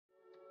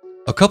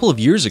A couple of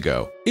years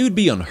ago, it would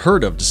be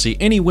unheard of to see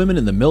any women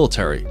in the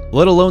military,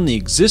 let alone the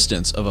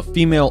existence of a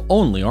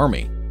female-only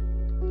army.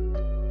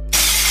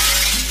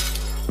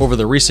 Over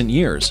the recent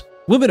years,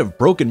 women have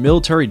broken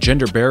military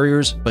gender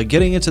barriers by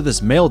getting into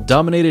this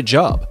male-dominated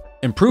job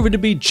and proven to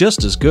be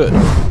just as good.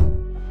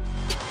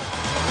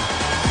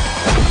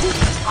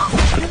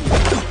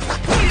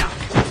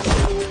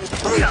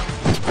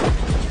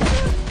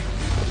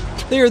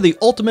 They are the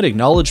ultimate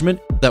acknowledgement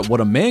that what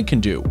a man can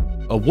do,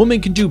 a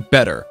woman can do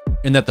better,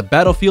 and that the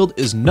battlefield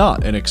is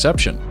not an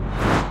exception.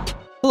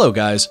 Hello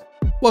guys,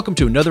 welcome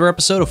to another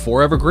episode of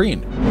Forever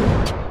Green.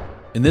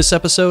 In this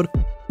episode,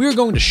 we are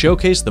going to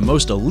showcase the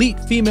most elite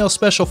female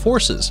special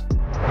forces.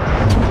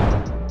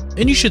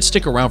 And you should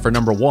stick around for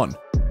number 1,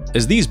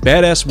 as these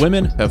badass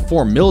women have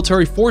formed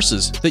military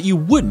forces that you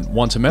wouldn't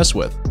want to mess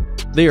with.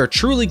 They are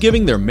truly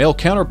giving their male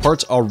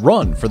counterparts a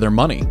run for their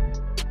money.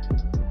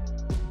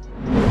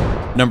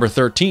 Number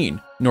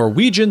 13,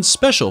 Norwegian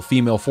Special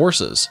Female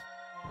Forces.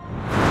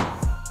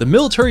 The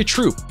military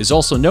troop is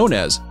also known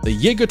as the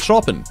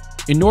Jegertroppen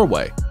in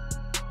Norway.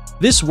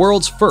 This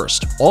world's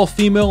first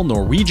all-female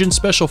Norwegian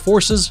Special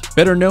Forces,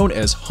 better known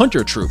as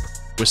Hunter Troop,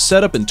 was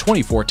set up in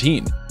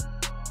 2014.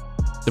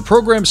 The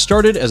program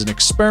started as an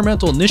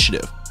experimental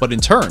initiative, but in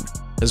turn,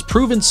 has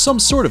proven some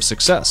sort of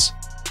success.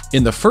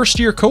 In the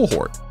first-year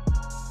cohort,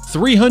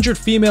 300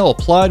 female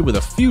applied, with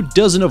a few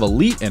dozen of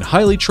elite and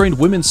highly trained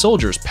women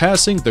soldiers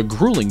passing the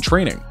grueling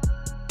training.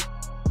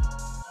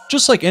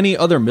 Just like any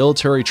other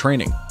military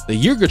training,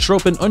 the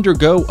Jegertroppen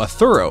undergo a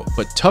thorough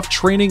but tough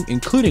training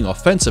including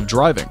offensive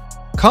driving,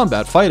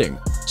 combat fighting,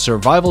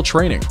 survival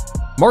training,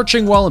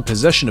 marching while in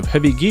possession of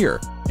heavy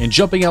gear, and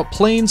jumping out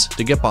planes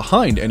to get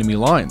behind enemy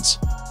lines.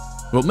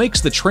 What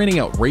makes the training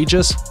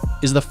outrageous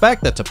is the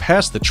fact that to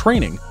pass the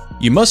training,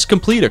 you must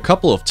complete a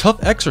couple of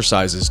tough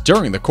exercises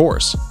during the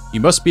course. You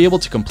must be able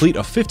to complete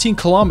a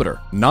 15-kilometer,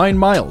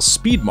 9-mile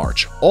speed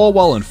march, all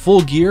while in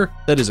full gear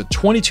that is a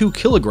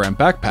 22-kilogram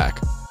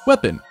backpack,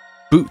 weapon,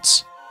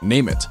 boots,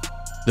 name it.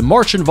 The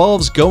march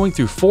involves going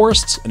through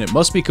forests, and it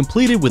must be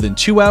completed within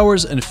 2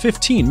 hours and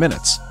 15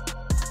 minutes.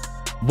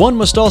 One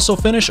must also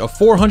finish a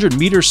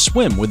 400-meter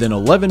swim within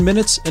 11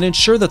 minutes and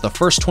ensure that the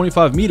first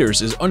 25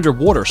 meters is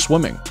underwater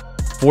swimming.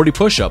 40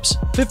 push-ups,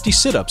 50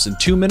 sit-ups in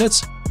 2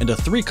 minutes, and a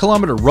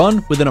 3-kilometer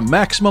run within a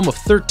maximum of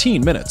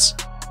 13 minutes.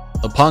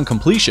 Upon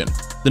completion,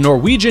 the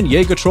Norwegian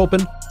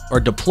Jegertroppen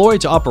are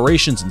deployed to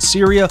operations in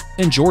Syria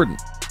and Jordan.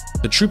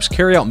 The troops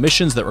carry out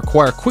missions that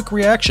require quick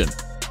reaction,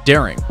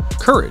 daring,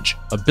 courage,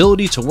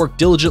 ability to work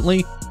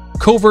diligently,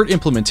 covert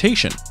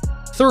implementation,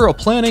 thorough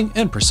planning,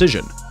 and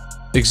precision.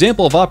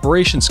 Example of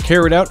operations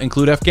carried out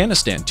include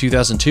Afghanistan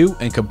 2002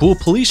 and Kabul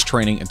police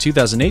training in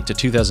 2008 to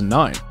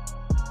 2009.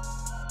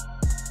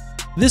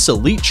 This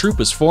elite troop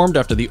was formed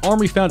after the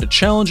army found a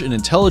challenge in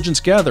intelligence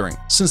gathering,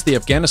 since the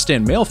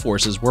Afghanistan male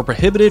forces were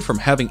prohibited from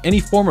having any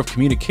form of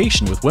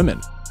communication with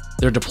women.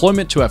 Their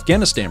deployment to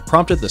Afghanistan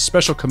prompted the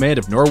Special Command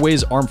of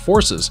Norway's Armed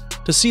Forces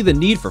to see the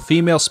need for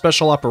female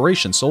special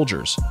operations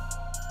soldiers.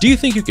 Do you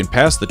think you can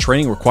pass the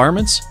training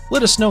requirements?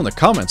 Let us know in the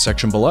comments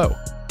section below.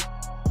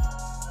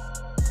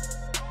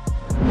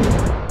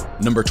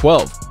 Number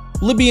 12,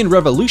 Libyan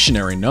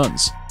Revolutionary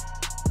Nuns.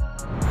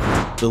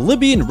 The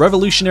Libyan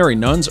Revolutionary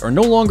Nuns are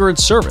no longer in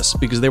service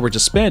because they were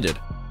disbanded,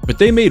 but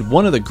they made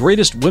one of the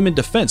greatest women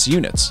defense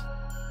units.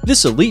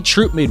 This elite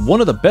troop made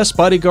one of the best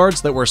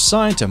bodyguards that were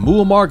assigned to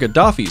Muammar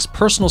Gaddafi's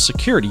personal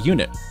security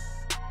unit.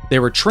 They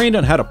were trained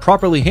on how to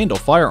properly handle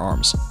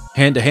firearms,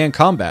 hand-to-hand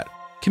combat,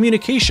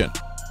 communication,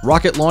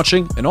 rocket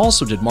launching, and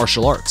also did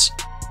martial arts.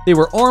 They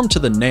were armed to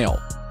the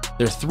nail.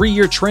 Their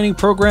 3-year training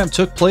program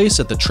took place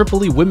at the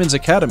Tripoli Women's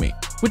Academy,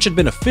 which had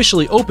been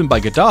officially opened by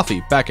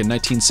Gaddafi back in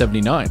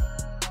 1979.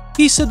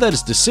 He said that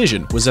his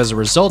decision was as a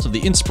result of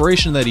the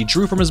inspiration that he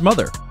drew from his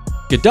mother.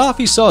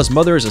 Gaddafi saw his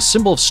mother as a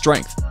symbol of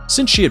strength,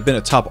 since she had been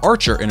a top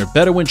archer in a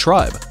Bedouin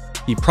tribe.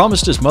 He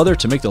promised his mother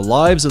to make the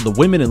lives of the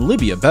women in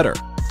Libya better,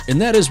 and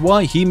that is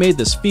why he made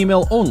this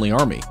female-only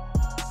army.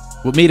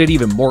 What made it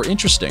even more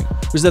interesting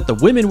was that the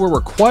women were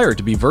required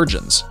to be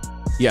virgins.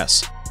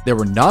 Yes, they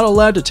were not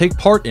allowed to take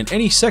part in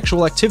any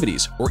sexual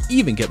activities or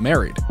even get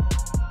married.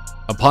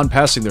 Upon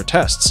passing their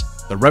tests,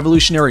 the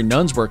revolutionary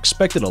nuns were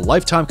expected a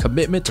lifetime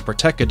commitment to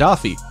protect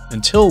Gaddafi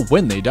until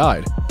when they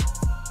died.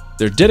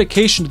 Their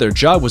dedication to their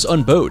job was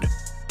unbowed.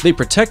 They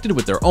protected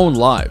with their own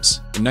lives.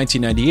 In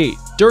 1998,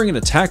 during an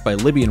attack by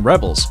Libyan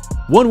rebels,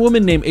 one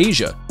woman named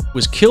Asia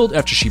was killed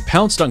after she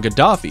pounced on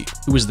Gaddafi,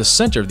 who was the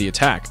center of the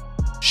attack.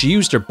 She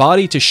used her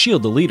body to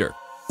shield the leader.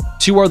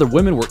 2 other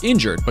women were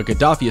injured, but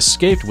Gaddafi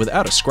escaped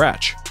without a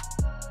scratch.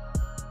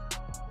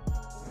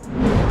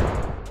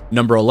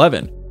 Number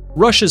 11,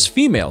 Russia's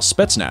female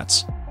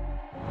Spetsnaz.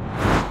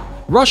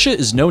 Russia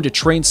is known to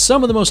train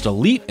some of the most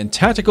elite and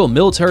tactical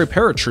military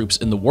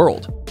paratroops in the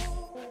world.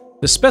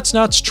 The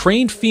Spetsnaz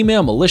train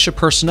female militia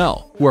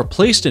personnel who are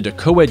placed into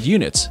co-ed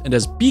units and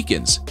as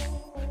beacons,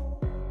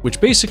 which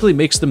basically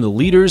makes them the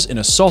leaders in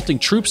assaulting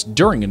troops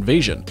during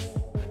invasion.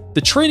 The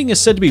training is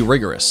said to be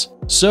rigorous,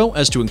 so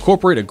as to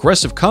incorporate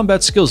aggressive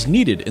combat skills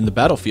needed in the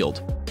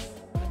battlefield.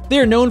 They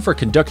are known for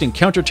conducting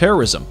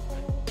counterterrorism,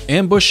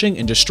 ambushing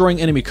and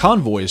destroying enemy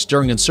convoys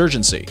during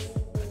insurgency.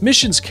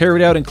 Missions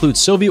carried out include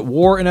Soviet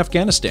War in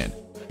Afghanistan,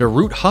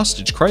 Beirut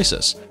hostage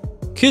crisis,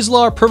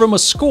 Kislar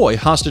Pervomoskoy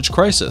hostage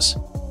crisis,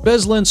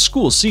 Beslan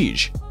school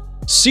siege,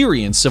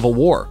 Syrian civil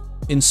war,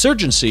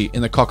 insurgency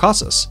in the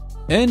Caucasus,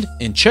 and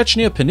in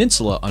Chechnya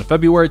Peninsula on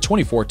February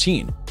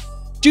 2014.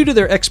 Due to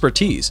their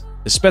expertise,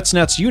 the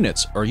Spetsnaz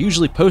units are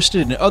usually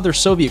posted in other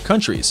Soviet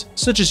countries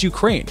such as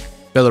Ukraine,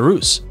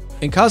 Belarus,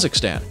 and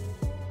Kazakhstan.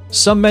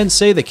 Some men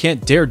say they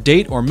can't dare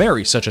date or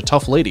marry such a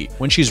tough lady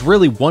when she's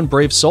really one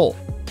brave soul.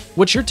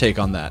 What's your take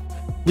on that?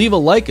 Leave a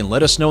like and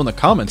let us know in the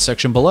comments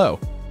section below.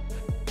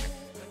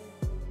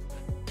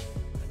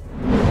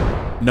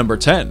 Number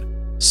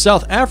 10.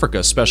 South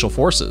Africa Special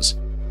Forces.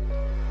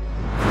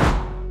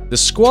 The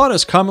squad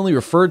is commonly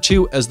referred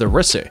to as the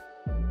Risse.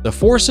 The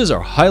forces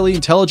are highly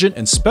intelligent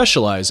and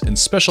specialize in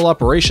special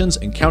operations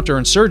and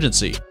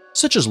counterinsurgency,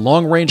 such as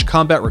long-range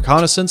combat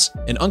reconnaissance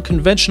and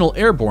unconventional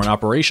airborne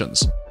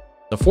operations.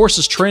 The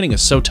force's training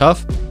is so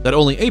tough that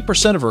only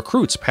 8% of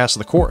recruits pass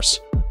the course.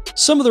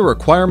 Some of the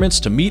requirements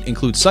to meet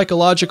include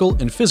psychological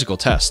and physical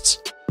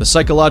tests. The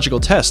psychological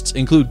tests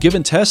include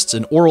given tests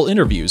and oral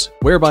interviews,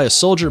 whereby a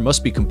soldier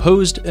must be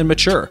composed and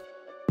mature.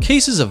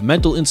 Cases of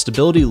mental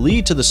instability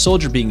lead to the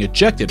soldier being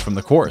ejected from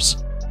the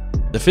course.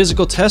 The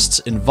physical tests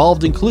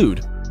involved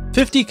include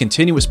 50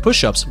 continuous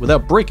push-ups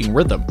without breaking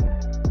rhythm,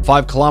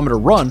 5-kilometer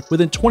run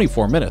within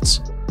 24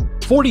 minutes,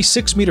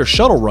 46-meter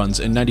shuttle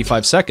runs in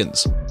 95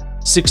 seconds,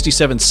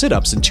 67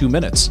 sit-ups in 2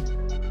 minutes,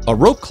 a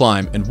rope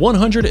climb and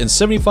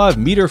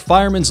 175-meter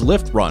fireman's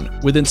lift run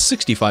within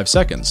 65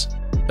 seconds.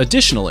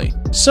 Additionally,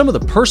 some of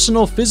the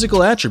personal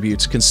physical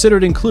attributes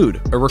considered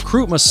include a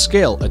recruit must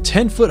scale a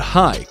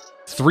 10-foot-high,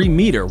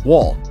 3-meter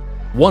wall,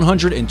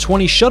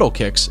 120 shuttle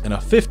kicks, and a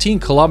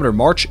 15-kilometer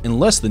march in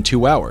less than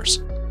 2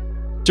 hours.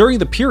 During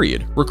the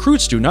period,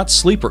 recruits do not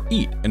sleep or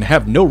eat and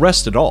have no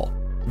rest at all.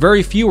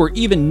 Very few or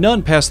even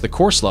none pass the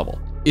course level.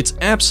 It's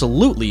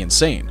absolutely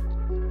insane.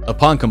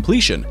 Upon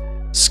completion,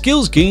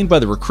 skills gained by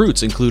the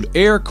recruits include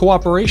air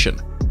cooperation,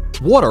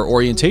 water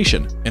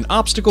orientation and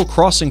obstacle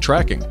crossing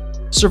tracking,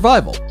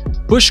 survival,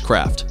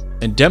 bushcraft,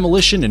 and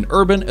demolition in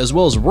urban as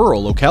well as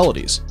rural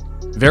localities.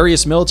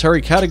 Various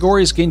military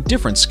categories gain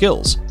different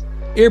skills.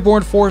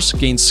 Airborne Force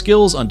gains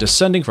skills on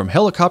descending from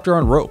helicopter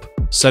on rope,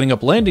 setting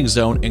up landing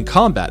zone, and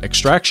combat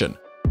extraction.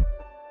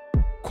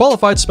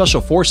 Qualified Special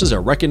Forces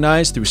are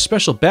recognized through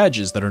special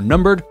badges that are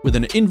numbered with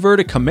an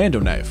inverted commando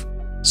knife.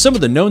 Some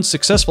of the known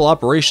successful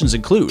operations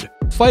include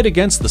fight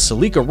against the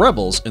Seleka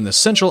rebels in the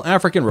Central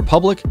African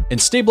Republic and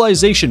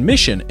stabilization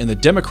mission in the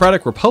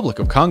Democratic Republic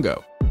of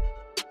Congo.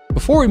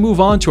 Before we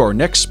move on to our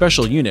next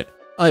special unit,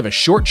 I have a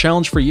short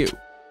challenge for you.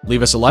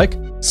 Leave us a like,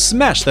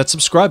 smash that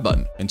subscribe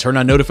button, and turn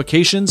on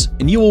notifications,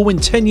 and you will win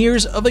 10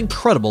 years of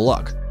incredible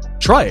luck.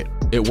 Try it,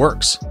 it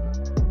works.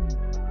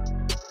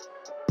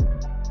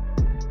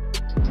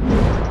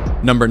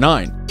 Number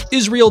 9.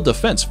 Israel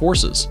Defense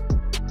Forces.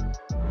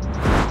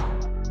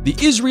 The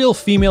Israel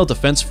Female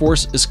Defense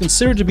Force is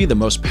considered to be the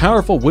most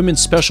powerful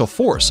women's special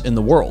force in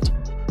the world.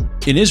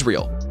 In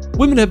Israel,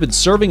 women have been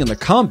serving in the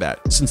combat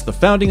since the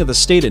founding of the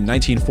state in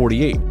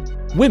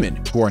 1948.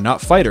 Women who are not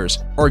fighters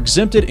are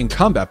exempted in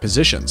combat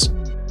positions.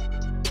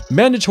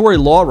 Mandatory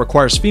law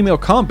requires female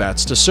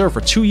combats to serve for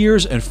 2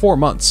 years and 4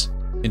 months.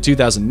 In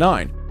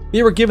 2009,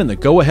 they were given the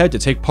go-ahead to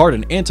take part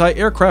in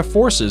anti-aircraft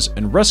forces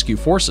and rescue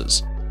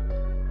forces.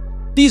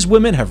 These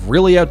women have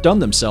really outdone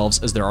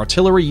themselves as their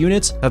artillery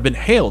units have been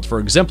hailed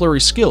for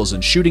exemplary skills in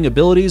shooting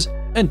abilities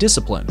and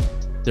discipline.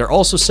 They're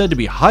also said to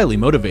be highly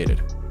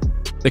motivated.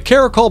 The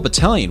Karakol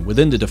Battalion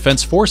within the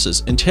Defense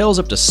Forces entails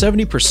up to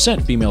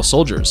 70% female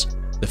soldiers.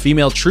 The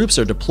female troops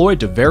are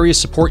deployed to various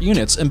support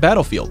units and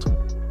battlefield.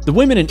 The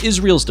women in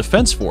Israel's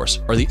Defense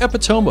Force are the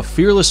epitome of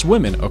fearless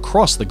women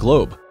across the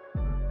globe.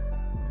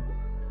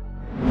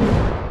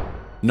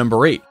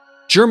 Number 8.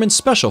 German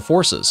Special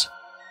Forces.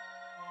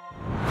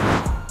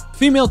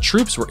 Female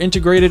troops were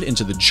integrated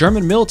into the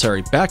German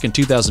military back in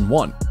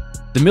 2001.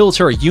 The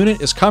military unit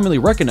is commonly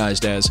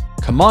recognized as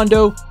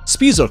Kommando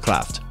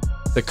Spezialkraft.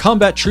 The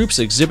combat troops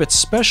exhibit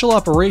special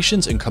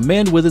operations and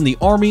command within the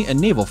Army and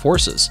Naval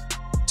Forces.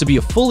 To be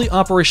a fully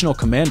operational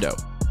commando,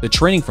 the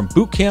training from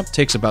boot camp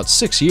takes about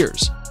 6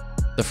 years.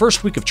 The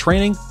first week of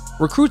training,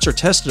 recruits are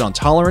tested on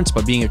tolerance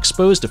by being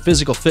exposed to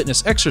physical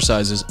fitness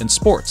exercises and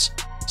sports,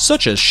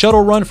 such as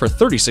shuttle run for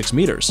 36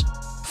 meters,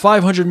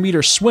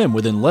 500-meter swim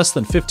within less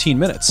than 15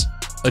 minutes,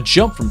 a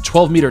jump from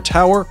 12-meter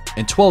tower,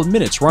 and 12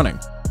 minutes running.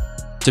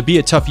 To be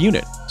a tough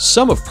unit,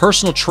 some of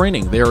personal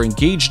training they are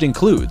engaged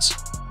includes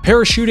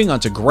parachuting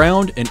onto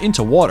ground and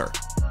into water,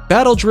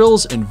 battle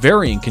drills in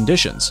varying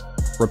conditions,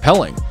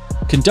 rappelling,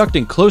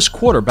 conducting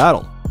close-quarter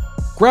battle,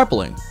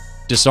 grappling,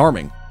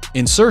 disarming,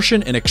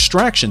 insertion and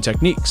extraction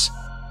techniques,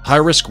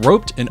 high-risk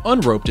roped and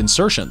unroped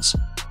insertions,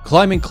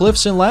 climbing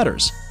cliffs and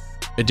ladders.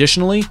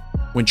 Additionally,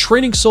 when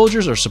training,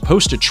 soldiers are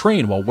supposed to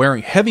train while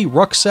wearing heavy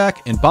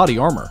rucksack and body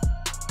armor.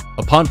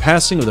 Upon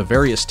passing of the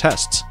various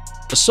tests,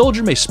 a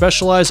soldier may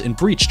specialize in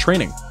breach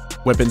training,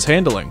 weapons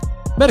handling,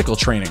 medical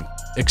training,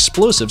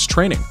 explosives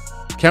training,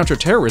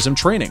 counterterrorism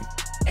training,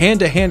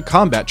 hand-to-hand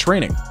combat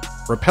training,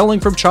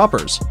 rappelling from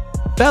choppers,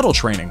 battle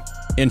training,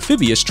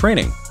 amphibious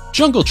training,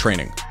 jungle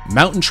training,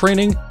 mountain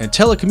training, and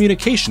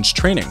telecommunications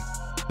training.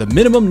 The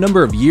minimum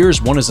number of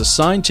years one is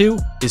assigned to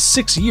is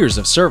 6 years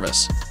of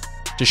service.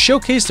 To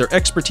showcase their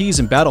expertise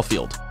in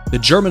battlefield, the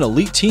German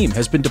elite team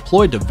has been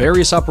deployed to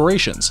various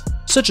operations,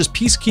 such as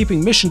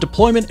peacekeeping mission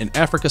deployment in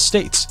Africa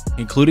states,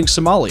 including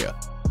Somalia,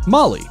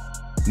 Mali,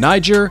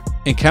 Niger,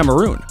 and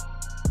Cameroon.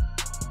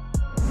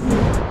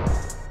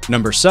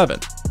 Number 7.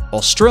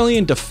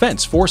 Australian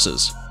Defence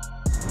Forces.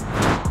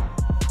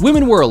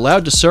 Women were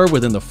allowed to serve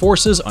within the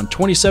forces on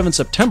 27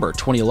 September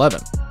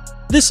 2011.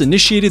 This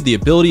initiated the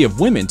ability of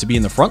women to be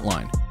in the front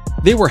line.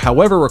 They were,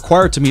 however,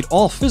 required to meet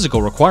all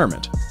physical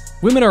requirement.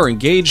 Women are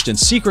engaged in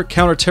secret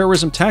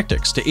counterterrorism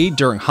tactics to aid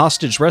during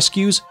hostage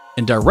rescues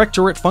and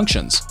directorate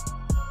functions.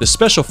 The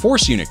Special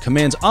Force Unit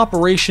commands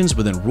operations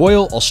within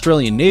Royal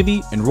Australian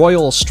Navy and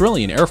Royal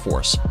Australian Air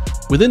Force.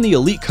 Within the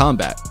elite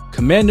combat,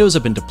 commandos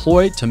have been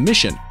deployed to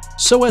mission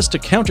so as to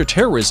counter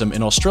terrorism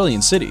in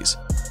Australian cities,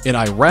 in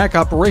Iraq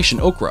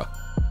Operation Okra,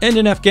 and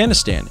in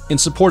Afghanistan in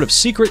support of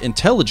secret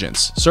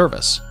intelligence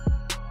service.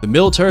 The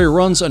military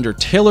runs under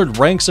tailored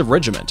ranks of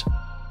regiment.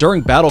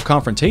 During battle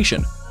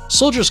confrontation,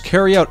 soldiers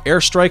carry out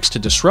airstrikes to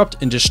disrupt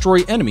and destroy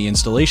enemy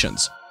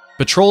installations.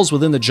 Patrols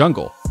within the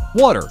jungle,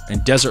 water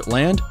and desert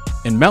land,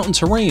 and mountain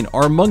terrain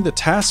are among the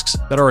tasks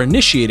that are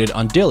initiated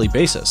on daily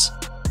basis.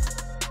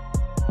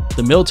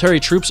 The military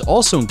troops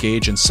also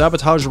engage in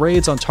sabotage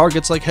raids on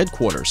targets like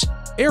headquarters,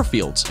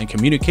 airfields, and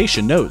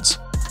communication nodes.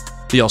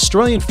 The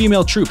Australian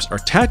female troops are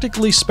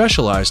tactically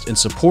specialized in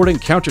supporting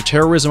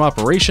counterterrorism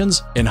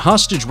operations and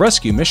hostage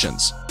rescue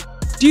missions.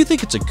 Do you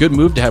think it's a good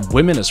move to have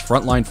women as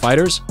frontline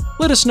fighters?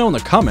 Let us know in the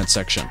comments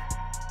section.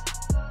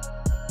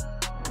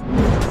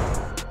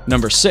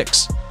 Number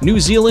 6. New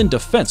Zealand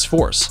Defence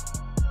Force.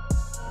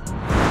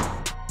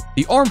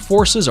 The armed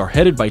forces are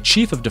headed by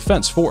Chief of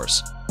Defence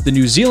Force. The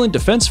New Zealand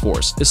Defence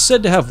Force is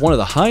said to have one of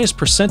the highest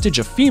percentage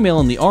of female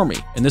in the army,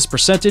 and this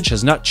percentage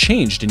has not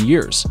changed in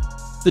years.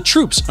 The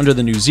troops under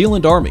the New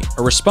Zealand Army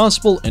are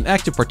responsible and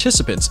active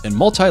participants in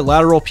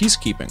multilateral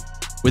peacekeeping.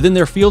 Within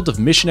their field of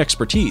mission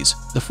expertise,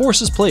 the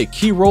forces play a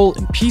key role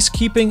in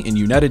peacekeeping in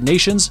United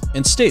Nations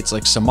and states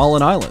like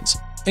Somalian Islands,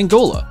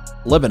 Angola,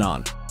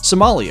 Lebanon,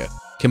 Somalia,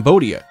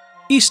 Cambodia,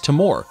 East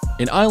Timor,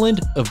 and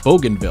island of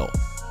Bougainville.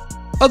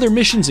 Other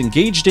missions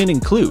engaged in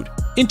include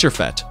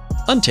Interfet,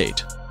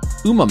 UNTAID,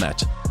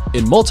 UMAMET,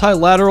 and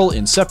Multilateral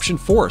Inception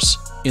Force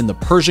in the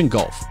Persian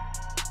Gulf.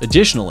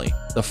 Additionally,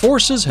 the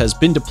forces has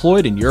been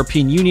deployed in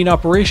European Union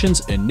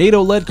operations and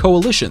NATO-led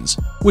coalitions,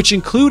 which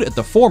include at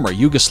the former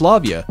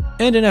Yugoslavia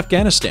and in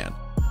Afghanistan.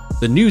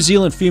 The New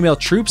Zealand female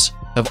troops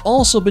have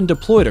also been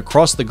deployed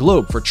across the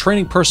globe for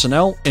training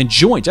personnel and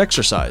joint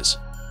exercise.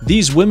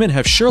 These women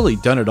have surely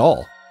done it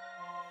all.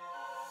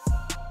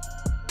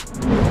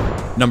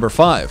 Number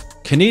 5.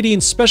 Canadian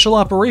Special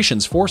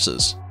Operations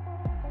Forces.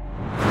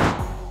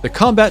 The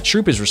combat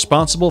troop is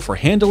responsible for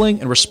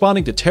handling and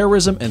responding to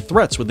terrorism and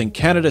threats within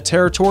Canada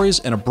territories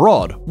and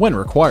abroad when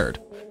required.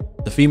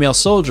 The female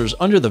soldiers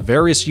under the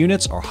various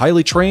units are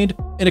highly trained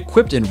and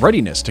equipped in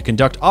readiness to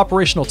conduct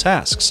operational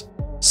tasks,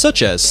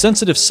 such as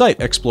sensitive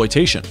site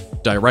exploitation,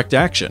 direct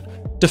action,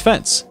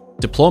 defense,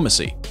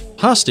 diplomacy,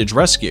 hostage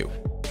rescue,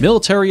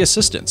 military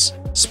assistance,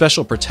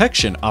 special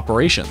protection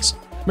operations,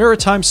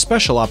 maritime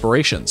special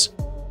operations,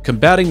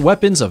 combating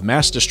weapons of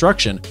mass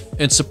destruction,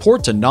 and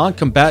support to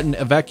non-combatant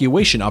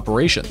evacuation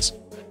operations.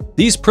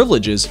 These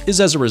privileges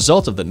is as a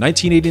result of the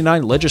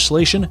 1989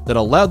 legislation that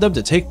allowed them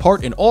to take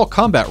part in all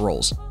combat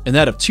roles, and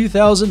that of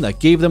 2000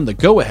 that gave them the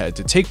go-ahead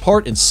to take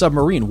part in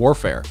submarine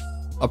warfare,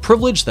 a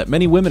privilege that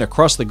many women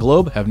across the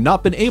globe have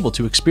not been able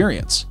to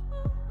experience.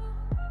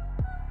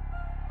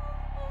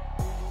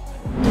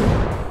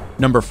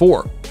 Number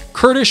 4.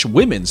 Kurdish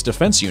Women's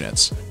Defense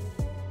Units.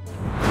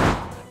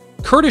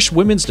 Kurdish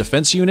Women's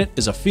Defense Unit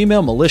is a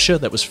female militia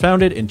that was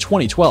founded in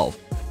 2012.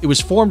 It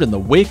was formed in the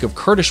wake of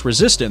Kurdish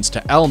resistance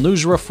to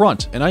al-Nusra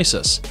Front and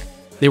ISIS.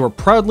 They were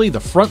proudly the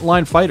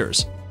frontline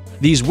fighters.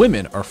 These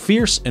women are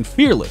fierce and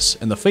fearless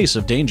in the face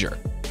of danger.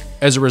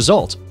 As a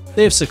result,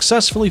 they have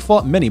successfully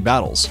fought many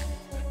battles.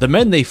 The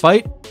men they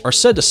fight are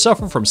said to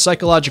suffer from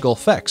psychological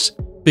effects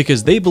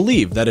because they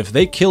believe that if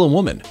they kill a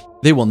woman,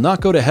 they will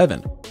not go to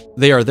heaven.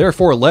 They are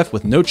therefore left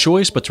with no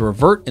choice but to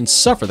revert and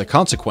suffer the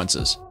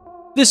consequences.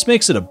 This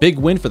makes it a big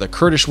win for the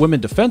Kurdish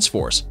Women Defense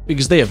Force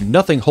because they have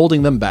nothing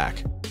holding them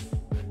back.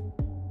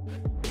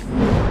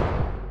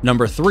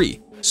 Number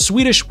 3.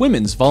 Swedish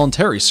Women's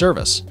Voluntary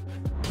Service.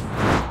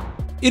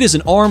 It is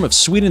an arm of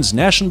Sweden's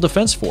National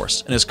Defense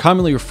Force and is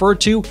commonly referred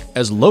to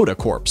as Lota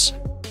Corps.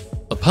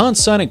 Upon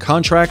signing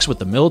contracts with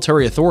the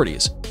military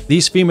authorities,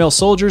 these female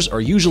soldiers are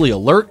usually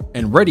alert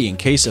and ready in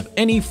case of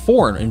any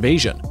foreign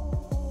invasion.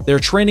 Their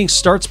training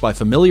starts by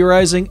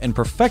familiarizing and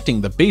perfecting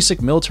the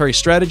basic military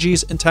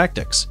strategies and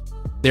tactics.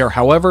 They are,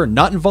 however,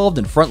 not involved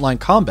in frontline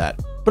combat,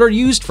 but are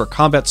used for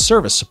combat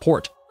service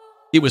support.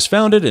 It was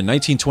founded in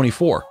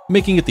 1924,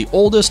 making it the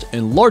oldest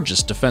and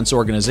largest defense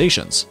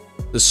organizations.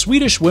 The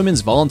Swedish Women's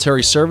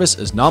Voluntary Service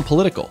is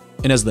non-political,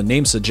 and as the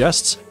name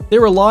suggests, they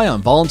rely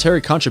on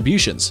voluntary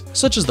contributions,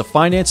 such as the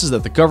finances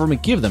that the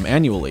government give them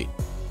annually.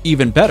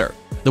 Even better,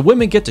 the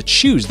women get to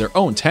choose their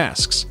own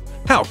tasks.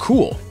 How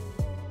cool!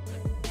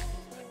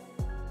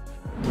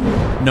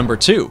 Number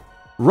 2.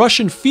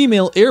 Russian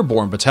Female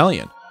Airborne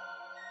Battalion.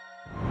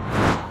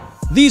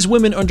 These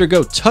women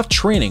undergo tough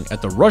training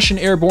at the Russian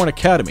Airborne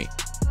Academy,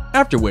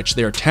 after which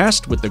they are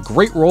tasked with the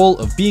great role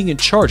of being in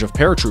charge of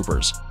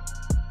paratroopers.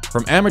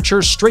 From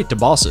amateurs straight to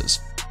bosses,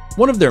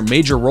 one of their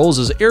major roles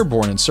is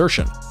airborne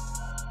insertion.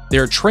 They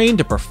are trained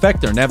to perfect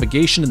their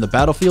navigation in the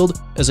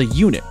battlefield as a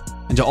unit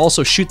and to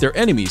also shoot their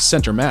enemies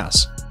center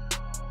mass.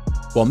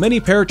 While many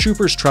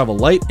paratroopers travel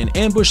light and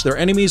ambush their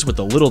enemies with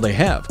the little they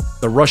have,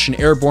 the Russian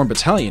Airborne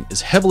Battalion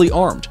is heavily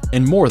armed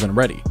and more than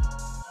ready.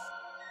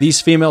 These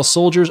female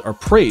soldiers are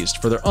praised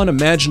for their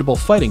unimaginable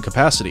fighting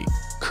capacity,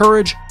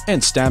 courage,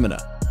 and stamina.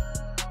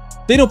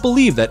 They don't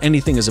believe that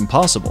anything is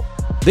impossible.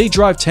 They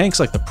drive tanks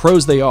like the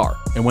pros they are,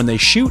 and when they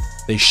shoot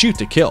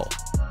to kill.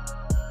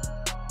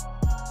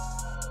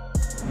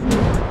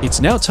 It's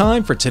now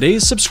time for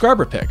today's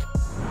subscriber pick.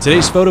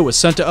 Today's photo was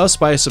sent to us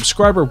by a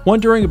subscriber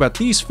wondering about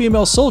these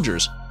female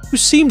soldiers who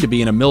seem to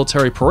be in a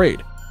military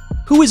parade.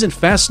 Who isn't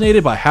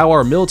fascinated by how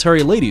our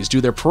military ladies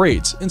do their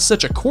parades in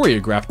such a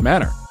choreographed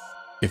manner?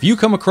 If you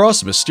come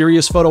across a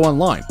mysterious photo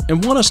online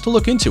and want us to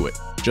look into it,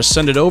 just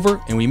send it over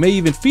and we may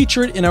even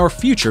feature it in our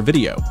future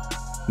video.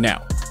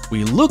 Now,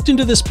 we looked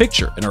into this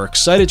picture and are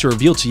excited to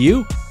reveal to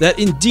you that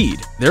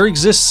indeed there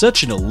exists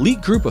such an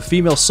elite group of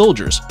female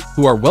soldiers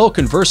who are well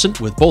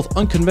conversant with both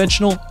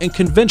unconventional and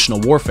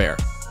conventional warfare.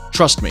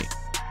 Trust me,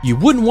 you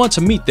wouldn't want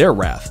to meet their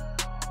wrath.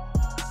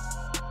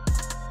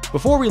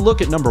 Before we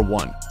look at number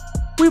 1,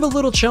 we have a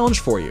little challenge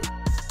for you.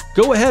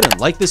 Go ahead and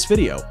like this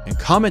video and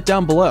comment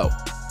down below.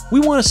 We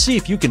want to see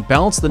if you can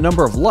balance the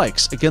number of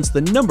likes against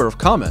the number of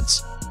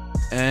comments.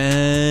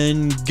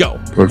 And go!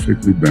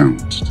 Perfectly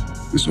balanced,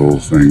 as all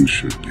things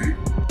should be.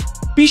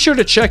 Be sure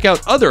to check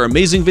out other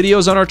amazing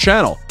videos on our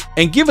channel,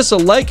 and give us a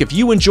like if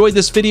you enjoyed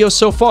this video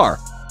so far.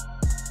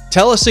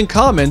 Tell us in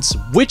comments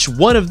which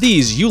one of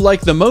these you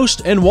like the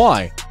most and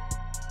why.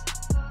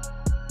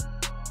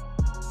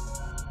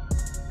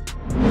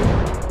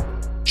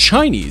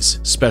 Chinese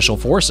Special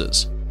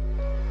Forces.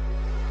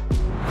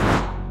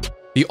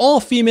 The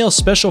all-female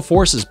Special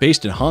Force is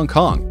based in Hong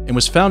Kong and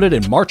was founded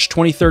in March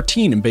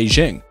 2013 in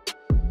Beijing.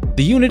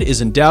 The unit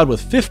is endowed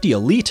with 50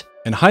 elite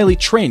and highly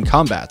trained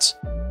combats.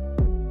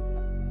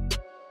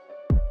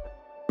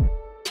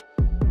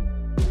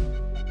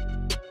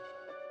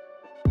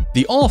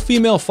 The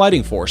All-Female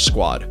Fighting Force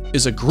Squad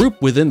is a group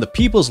within the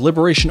People's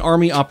Liberation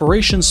Army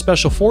Operations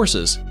Special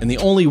Forces and the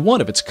only one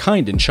of its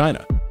kind in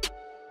China.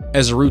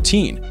 As a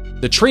routine,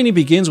 the training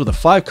begins with a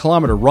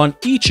 5-kilometer run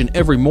each and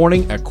every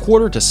morning at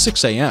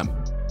 5:45 a.m.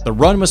 The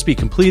run must be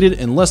completed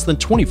in less than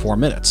 24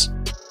 minutes.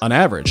 On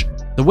average,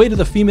 the weight of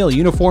the female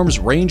uniforms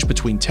range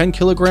between 10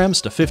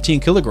 kilograms to 15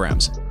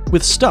 kilograms,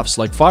 with stuffs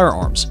like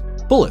firearms,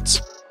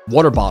 bullets,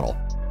 water bottle,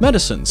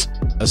 medicines,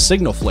 a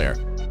signal flare,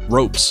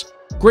 ropes,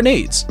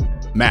 grenades,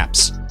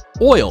 maps,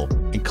 oil,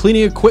 and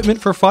cleaning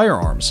equipment for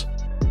firearms.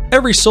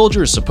 Every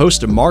soldier is supposed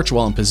to march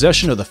while in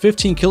possession of the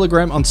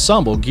 15-kilogram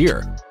ensemble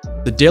gear.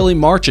 The daily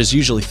march is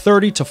usually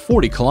 30 to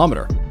 40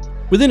 kilometer.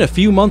 Within a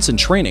few months in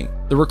training,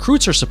 the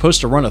recruits are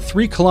supposed to run a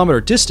 3-kilometer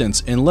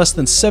distance in less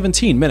than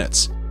 17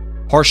 minutes.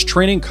 Harsh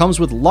training comes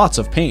with lots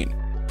of pain,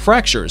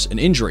 fractures, and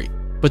injury,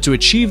 but to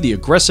achieve the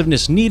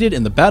aggressiveness needed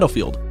in the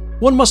battlefield,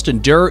 one must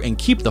endure and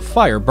keep the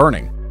fire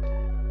burning.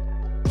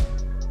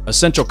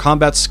 Essential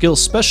combat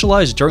skills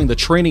specialized during the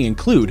training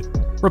include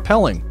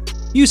rappelling,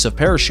 use of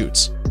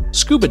parachutes,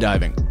 scuba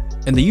diving,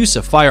 and the use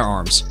of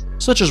firearms,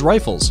 such as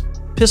rifles,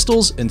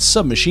 pistols, and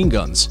submachine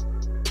guns.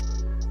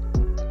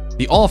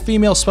 The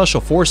all-female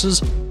Special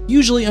Forces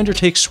usually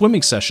undertake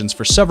swimming sessions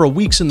for several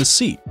weeks in the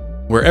sea,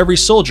 where every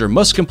soldier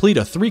must complete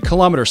a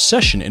 3-kilometer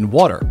session in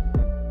water.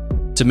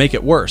 To make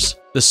it worse,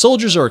 the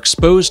soldiers are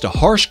exposed to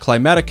harsh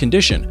climatic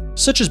conditions,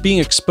 such as being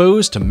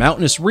exposed to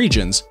mountainous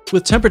regions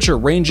with temperature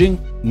ranging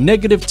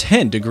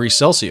 -10 degrees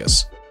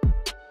Celsius.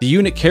 The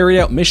unit carried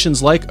out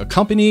missions like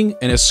accompanying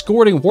and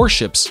escorting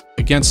warships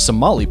against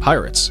Somali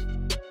pirates.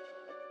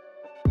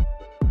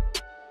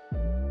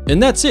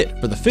 And that's it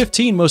for the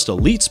 15 most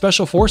elite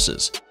Special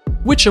Forces.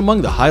 Which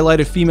among the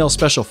highlighted female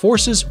Special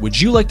Forces would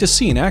you like to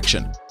see in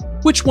action?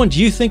 Which one do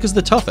you think is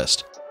the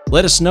toughest?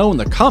 Let us know in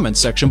the comments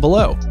section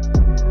below.